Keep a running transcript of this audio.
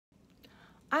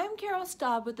I'm Carol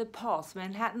Staub with the Pulse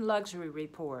Manhattan Luxury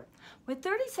Report. With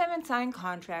 37 signed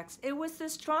contracts, it was the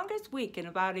strongest week in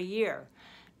about a year.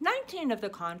 19 of the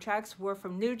contracts were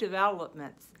from new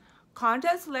developments.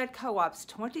 Condos led co-ops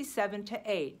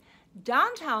 27-8.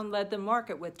 Downtown led the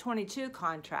market with 22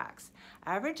 contracts.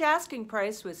 Average asking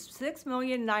price was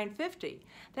 $6,950,000.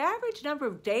 The average number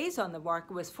of days on the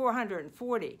market was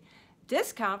 440.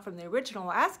 Discount from the original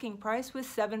asking price was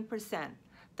 7%.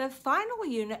 The final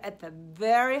unit at the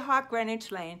very hot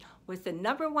Greenwich Lane was the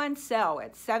 #1 sell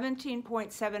at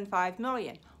 $17.75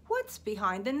 million. What's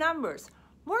behind the numbers?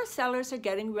 More sellers are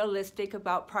getting realistic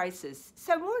about prices,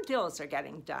 so more deals are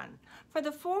getting done. For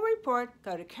the full report,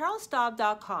 go to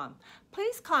carolstaub.com.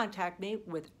 Please contact me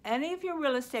with any of your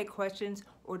real estate questions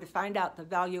or to find out the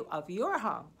value of your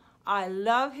home. I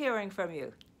love hearing from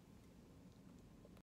you.